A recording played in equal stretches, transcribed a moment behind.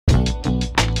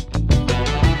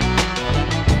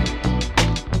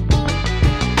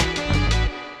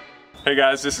Hey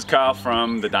guys, this is Kyle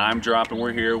from the Dime Drop, and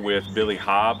we're here with Billy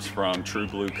Hobbs from True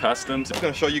Blue Customs. I'm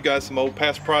going to show you guys some old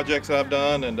past projects I've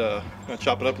done and going to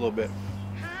chop it up a little bit.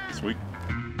 Sweet.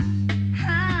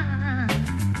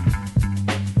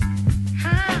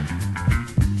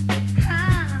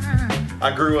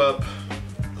 I grew up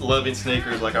loving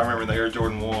sneakers. Like I remember the Air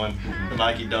Jordan 1, the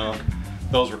Nike Dunk.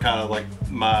 Those were kind of like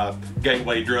my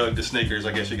gateway drug to sneakers,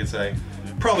 I guess you could say.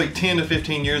 Probably 10 to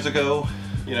 15 years ago,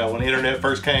 you know, when the internet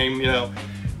first came, you know,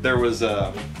 there was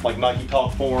like Nike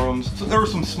Talk forums. So there were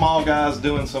some small guys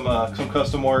doing some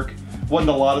custom work. Wasn't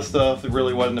a lot of stuff. There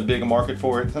really wasn't a big market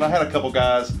for it. And I had a couple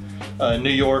guys in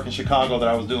New York and Chicago that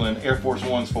I was doing Air Force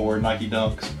Ones for, Nike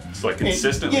Dunks. It's like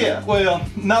consistently? And, yeah, well,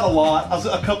 not a lot. I was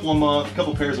a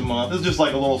couple pairs a month. It was just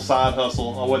like a little side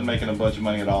hustle. I wasn't making a bunch of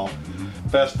money at all.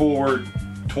 Fast forward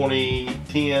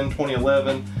 2010,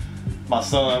 2011. My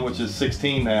son, which is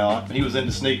 16 now, he was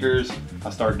into sneakers. I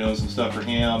started doing some stuff for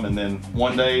him, and then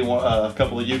one day a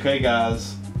couple of UK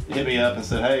guys hit me up and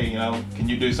said, hey, you know, can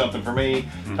you do something for me?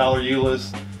 Tyler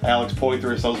Eulis, Alex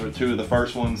Poitras, those were two of the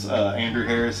first ones, Andrew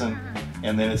Harrison,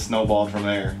 and then it snowballed from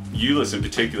there. Eulis in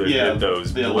particular did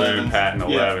those blue 11s. patent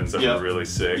 11s that were really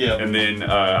sick. And then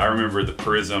I remember the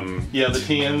Prism. Yeah, the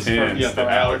 10s that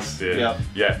Alex did.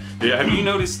 Yeah. Have you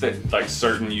noticed that like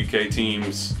certain UK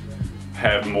teams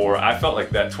have more? I felt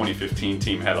like that 2015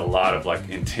 team had a lot of like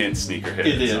intense sneakerheads.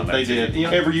 It did. On that they team. did. You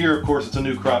know, every year, of course, it's a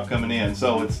new crop coming in.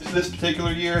 So it's this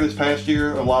particular year, this past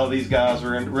year, a lot of these guys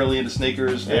are really into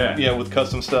sneakers. Yeah. And, with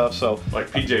custom stuff. So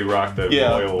like PJ Rock, the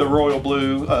the royal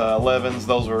blue 11s.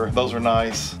 Those were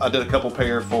nice. I did a couple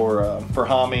pair for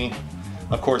Hami.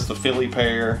 Of course, the Philly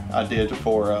pair I did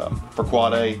for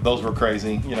Quad A. Those were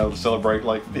crazy, you know, to celebrate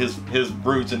like his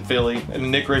roots in Philly. And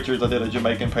Nick Richards, I did a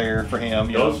Jamaican pair for him.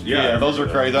 Those were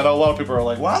crazy. I know a lot of people are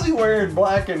like, why is he wearing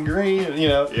black and green? You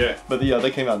know. Yeah. But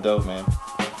they came out dope, man.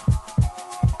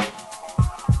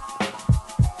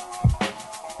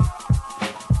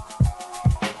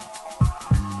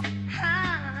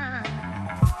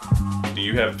 Do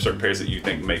you have certain pairs that you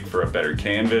think make for a better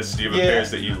canvas? Do you have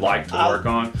pairs that you like to work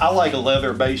on? I like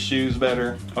leather base shoes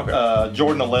better. Okay.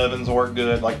 Jordan 11s work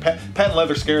good. Like patent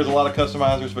leather scares a lot of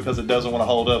customizers because it doesn't want to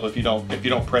hold up if you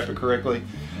don't prep it correctly.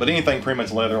 But anything pretty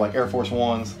much leather, like Air Force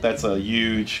Ones, that's a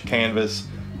huge canvas.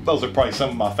 Those are probably some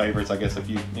of my favorites, I guess, if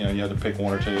you had to pick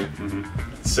one or two.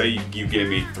 Say you give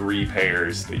me 3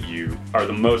 pairs that you are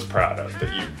the most proud of,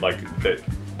 that you like, that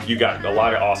you got a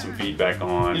lot of awesome feedback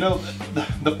on. You know,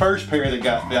 the first pair that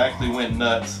actually went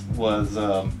nuts was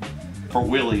for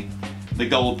Willie, the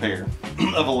gold pair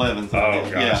of 11s.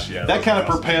 Oh gosh, yeah. That kind of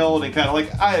propelled and kind of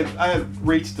like I had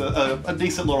reached a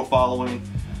decent little following,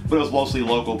 but it was mostly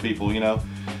local people, you know.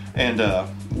 And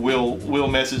Will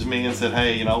messaged me and said,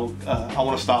 hey, you know, I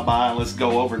want to stop by and let's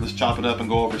chop it up and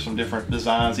go over some different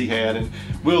designs he had. And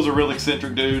Will's a real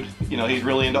eccentric dude. You know, he's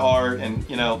really into art, and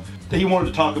you know, he wanted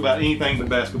to talk about anything but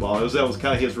basketball. That was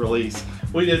kind of his release.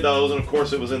 We did those, and of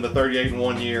course it was in the 38 in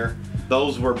 1 year.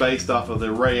 Those were based off of the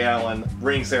Ray Allen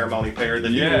ring ceremony pair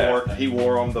that he wore. He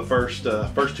wore them the first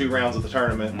 2 rounds of the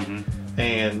tournament.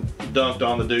 And dunked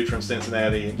on the dude from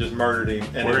Cincinnati and just murdered him.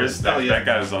 And where is that? That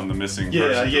guy's on the missing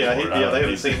person report. They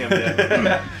haven't seen him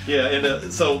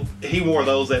yet. So he wore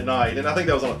those that night, and I think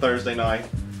that was on a Thursday night.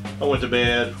 I went to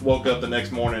bed, woke up the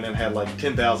next morning, and had like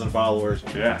 10,000 followers.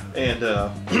 Yeah. And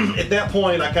at that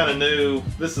point, I kind of knew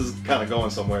this is kind of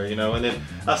going somewhere, you know. And then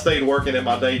I stayed working at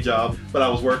my day job, but I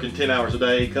was working 10 hours a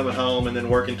day, coming home, and then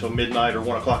working till midnight or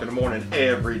 1 o'clock in the morning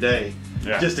every day,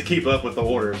 just to keep up with the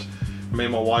orders. Me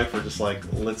and my wife were just like,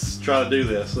 let's try to do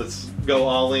this. Let's go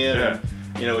all in. Yeah. And,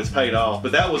 you know, it's paid off.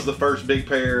 But that was the first big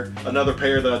pair. Another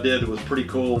pair that I did that was pretty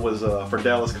cool was for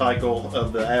Dallas Keuchel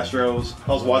of the Astros.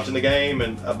 I was watching the game,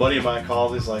 and a buddy of mine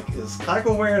calls. He's like, is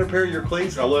Keuchel wearing a pair of your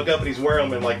cleats? And I look up, and he's wearing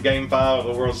them in like Game 5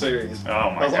 of the World Series. Oh my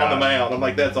god! I was on the mound. I'm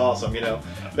like, that's awesome. You know,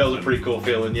 that was a pretty cool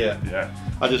feeling. Yeah.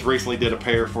 I just recently did a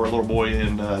pair for a little boy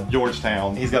in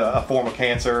Georgetown. He's got a form of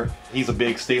cancer. He's a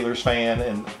big Steelers fan,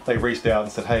 and they reached out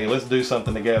and said, hey, let's do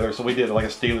something together. So we did like a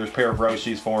Steelers pair of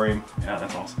Roshis for him. Yeah,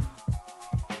 that's awesome.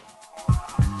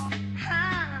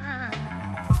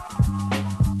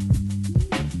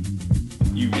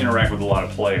 You interact with a lot of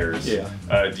players. Yeah.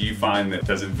 Do you find that,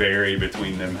 does it vary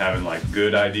between them having like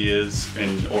good ideas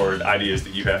or ideas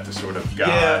that you have to sort of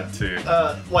guide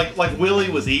to? Like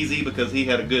Willie was easy because he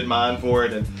had a good mind for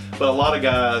it, but a lot of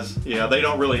guys, they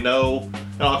don't really know,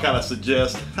 and I'll kind of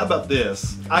suggest, how about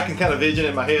this? I can kind of vision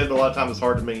in my head, but a lot of times it's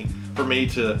hard for me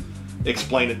to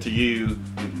explain it to you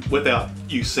without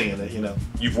you seeing it, you know.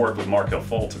 You've worked with Markel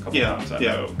Fultz a couple times, I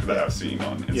know, because I've seen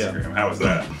on Instagram. How was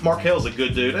that? Markel's a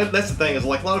good dude. That's the thing, is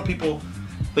like a lot of people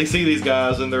they see these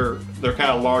guys and they're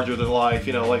kind of larger than life,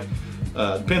 you know, like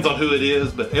depends on who it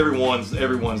is, but everyone's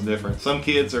different. Some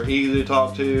kids are easy to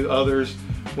talk to, others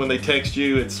when they text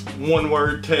you, it's one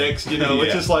word text, you know.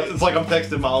 It's like I'm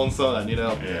texting my own son, you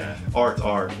know. Yeah. Art's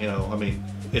art, you know. I mean,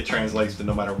 it translates to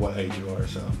no matter what age you are.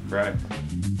 So. Right.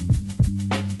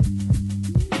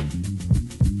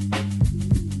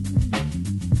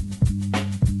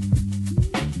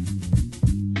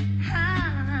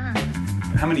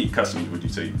 How many customs would you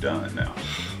say you've done now?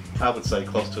 I would say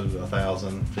close to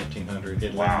 1,000, 1,500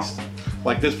 at least.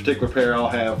 Like this particular pair, I'll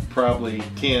have probably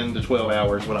 10 to 12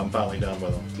 hours when I'm finally done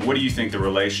with them. What do you think the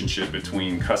relationship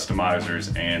between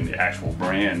customizers and the actual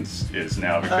brands is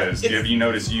now? Because have you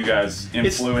noticed you guys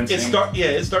influencing?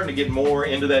 It's starting to get more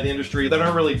into that industry. They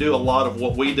don't really do a lot of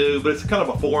what we do, but it's kind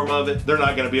of a form of it. They're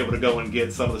not going to be able to go and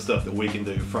get some of the stuff that we can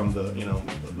do from the, you know,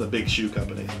 the big shoe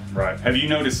companies. Right. Have you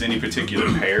noticed any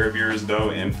particular pair of yours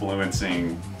though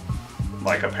influencing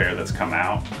like a pair that's come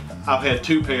out? I've had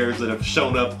 2 pairs that have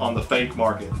shown up on the fake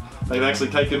market. They've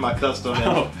actually taken my custom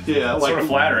and like sort of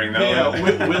flattering though.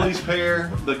 Yeah, Willie's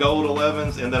pair, the gold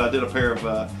 11s, and then I did a pair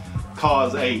of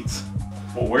Cause 8s.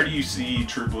 Well, where do you see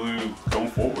True Blue going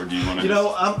forward? Do you want to? You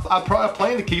know, I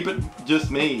plan to keep it just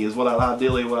me is what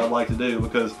ideally what I'd like to do,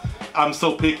 because I'm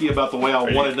so picky about the way I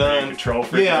want it done. Control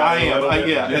freak. Yeah, I am.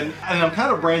 And I'm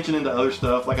kind of branching into other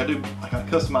stuff. Like I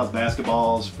customize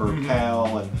basketballs for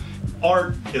Cal, and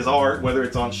art is art, whether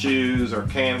it's on shoes or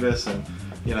canvas, and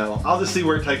you know, I'll just see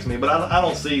where it takes me. But I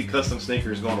don't see custom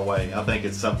sneakers going away. I think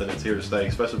it's something that's here to stay,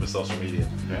 especially with social media.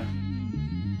 Yeah.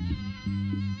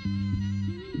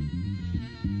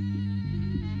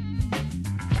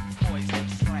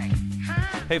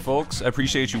 Hey folks, I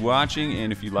appreciate you watching,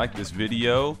 and if you like this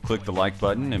video, click the like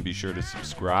button and be sure to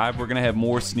subscribe. We're gonna have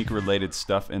more sneaker related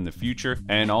stuff in the future,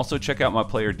 and also check out my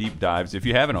player deep dives if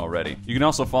you haven't already. You can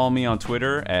also follow me on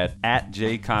Twitter at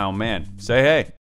JKyleMan. Say hey.